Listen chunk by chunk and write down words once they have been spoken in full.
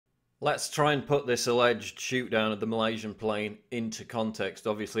Let's try and put this alleged shoot-down of the Malaysian plane into context.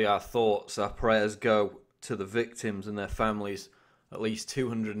 Obviously, our thoughts, our prayers go to the victims and their families. At least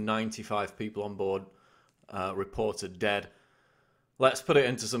 295 people on board reported dead. Let's put it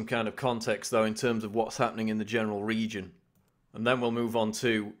into some kind of context, though, in terms of what's happening in the general region. And then we'll move on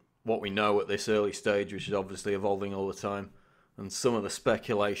to what we know at this early stage, which is obviously evolving all the time, and some of the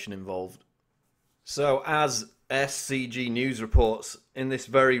speculation involved. So, as SCG News reports, in this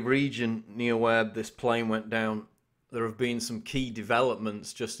very region near where this plane went down, there have been some key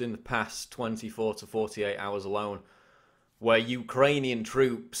developments just in the past 24 to 48 hours alone, where Ukrainian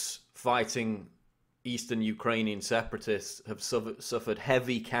troops fighting eastern Ukrainian separatists have suffered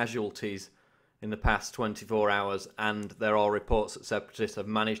heavy casualties in the past 24 hours, and there are reports that separatists have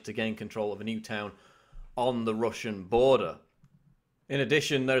managed to gain control of a new town on the Russian border. In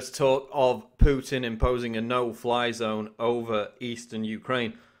addition, there's talk of Putin imposing a no-fly zone over eastern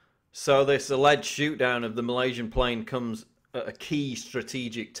Ukraine. So this alleged shoot-down of the Malaysian plane comes at a key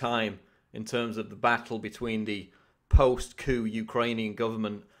strategic time in terms of the battle between the post-coup Ukrainian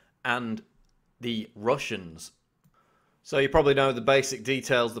government and the Russians. So you probably know the basic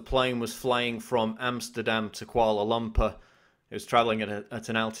details. The plane was flying from Amsterdam to Kuala Lumpur. It was travelling at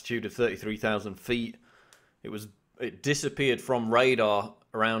an altitude of 33,000 feet. It disappeared from radar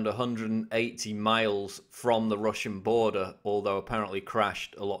around 180 miles from the Russian border, although apparently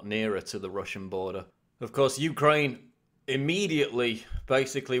crashed a lot nearer to the Russian border. Of course, Ukraine immediately,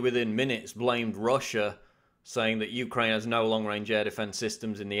 basically within minutes, blamed Russia, saying that Ukraine has no long-range air defense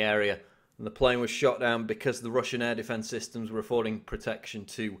systems in the area, and the plane was shot down because the Russian air defense systems were affording protection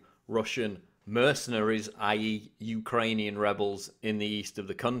to Russian mercenaries, i.e. Ukrainian rebels in the east of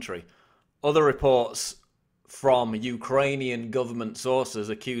the country. Other reports from Ukrainian government sources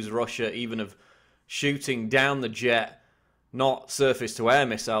accuse Russia even of shooting down the jet, not surface-to-air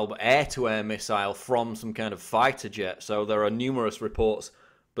missile, but air-to-air missile from some kind of fighter jet. So there are numerous reports,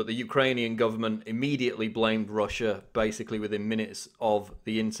 but the Ukrainian government immediately blamed Russia, basically within minutes of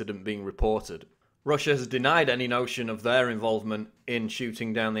the incident being reported. Russia has denied any notion of their involvement in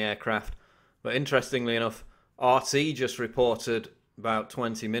shooting down the aircraft, but interestingly enough, RT just reported about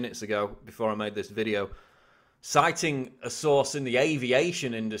 20 minutes ago, before I made this video, citing a source in the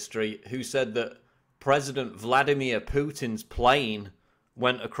aviation industry who said that President Vladimir Putin's plane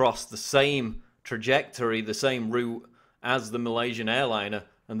went across the same trajectory, the same route as the Malaysian Airliner,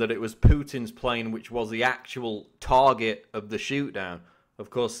 and that it was Putin's plane which was the actual target of the shoot-down. Of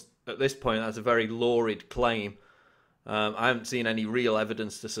course, at this point, that's a very lurid claim. I haven't seen any real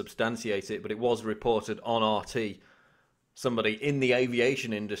evidence to substantiate it, but it was reported on RT. Somebody in the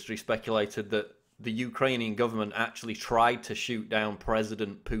aviation industry speculated that the Ukrainian government actually tried to shoot down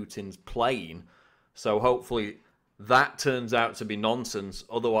President Putin's plane. So hopefully that turns out to be nonsense.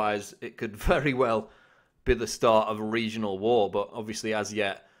 Otherwise, it could very well be the start of a regional war. But obviously, as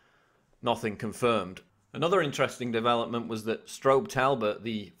yet, nothing confirmed. Another interesting development was that Strobe Talbot,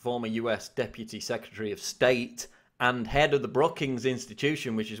 the former US Deputy Secretary of State and head of the Brookings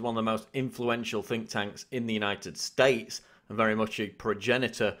Institution, which is one of the most influential think tanks in the United States, and very much a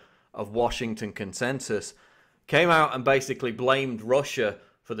progenitor of Washington Consensus, came out and basically blamed Russia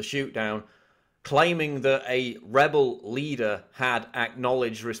for the shoot-down, claiming that a rebel leader had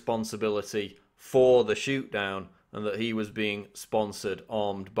acknowledged responsibility for the shoot-down and that he was being sponsored,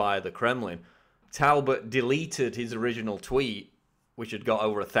 armed by the Kremlin. Talbot deleted his original tweet, which had got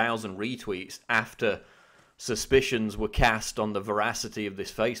over 1,000 retweets, after suspicions were cast on the veracity of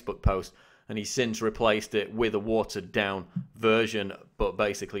this Facebook post, and he's since replaced it with a watered-down version, but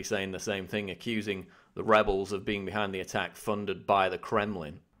basically saying the same thing, accusing the rebels of being behind the attack funded by the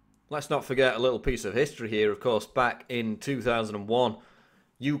Kremlin. Let's not forget a little piece of history here. Of course, back in 2001,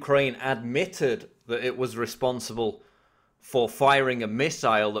 Ukraine admitted that it was responsible for firing a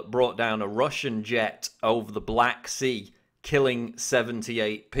missile that brought down a Russian jet over the Black Sea, killing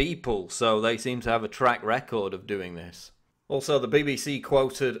 78 people. So they seem to have a track record of doing this. Also, the BBC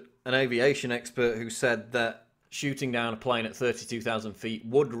quoted an aviation expert who said that shooting down a plane at 32,000 feet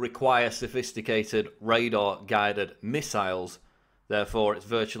would require sophisticated radar-guided missiles. Therefore, it's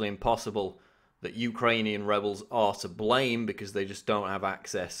virtually impossible that Ukrainian rebels are to blame because they just don't have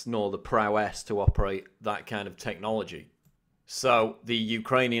access nor the prowess to operate that kind of technology. So the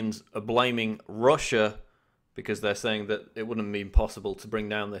Ukrainians are blaming Russia because they're saying that it wouldn't have been possible to bring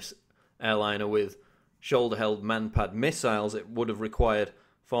down this airliner with shoulder-held man-pad missiles. It would have required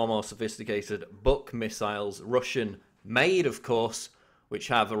far more sophisticated Buk missiles, Russian-made, of course, which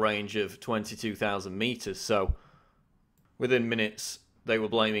have a range of 22,000 meters. So within minutes, they were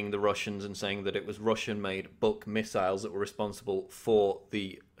blaming the Russians and saying that it was Russian-made Buk missiles that were responsible for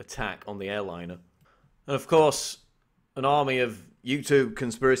the attack on the airliner. And of course, an army of YouTube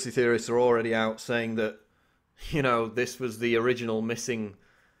conspiracy theorists are already out saying that, you know, this was the original missing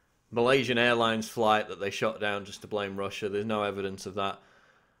Malaysian Airlines flight that they shot down just to blame Russia. There's no evidence of that.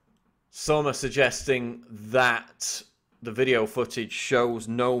 Some are suggesting that the video footage shows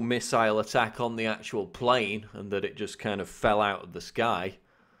no missile attack on the actual plane and that it just kind of fell out of the sky,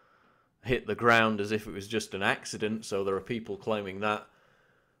 hit the ground as if it was just an accident. So there are people claiming that.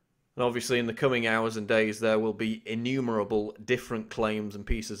 And obviously in the coming hours and days there will be innumerable different claims and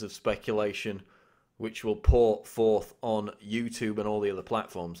pieces of speculation which will pour forth on YouTube and all the other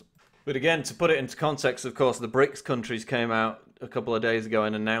platforms. But again, to put it into context, of course, the BRICS countries came out a couple of days ago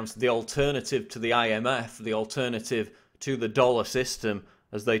and announced the alternative to the IMF, the alternative to the dollar system,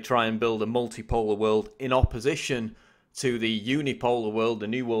 as they try and build a multipolar world in opposition to the unipolar world, the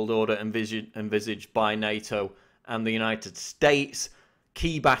New World Order envisaged by NATO and the United States.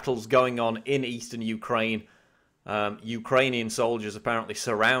 Key battles going on in eastern Ukraine. Ukrainian soldiers apparently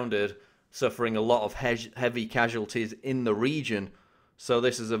surrounded, suffering a lot of heavy casualties in the region. So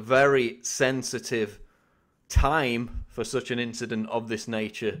this is a very sensitive time for such an incident of this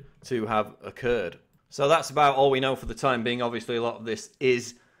nature to have occurred. So that's about all we know for the time being. Obviously, a lot of this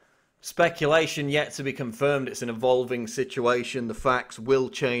is speculation yet to be confirmed. It's an evolving situation. The facts will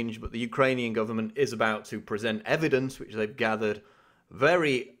change, but the Ukrainian government is about to present evidence, which they've gathered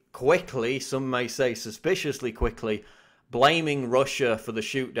very quickly, some may say suspiciously quickly, blaming Russia for the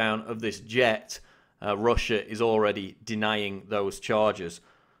shoot down of this jet. Russia is already denying those charges.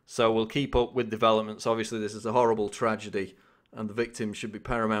 So we'll keep up with developments. Obviously, this is a horrible tragedy, and the victims should be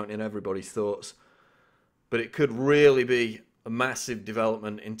paramount in everybody's thoughts. But it could really be a massive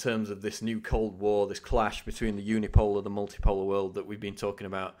development in terms of this new Cold War, this clash between the unipolar, the multipolar world that we've been talking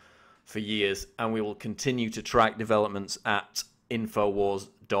about for years. And we will continue to track developments at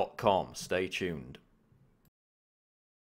Infowars.com. Stay tuned.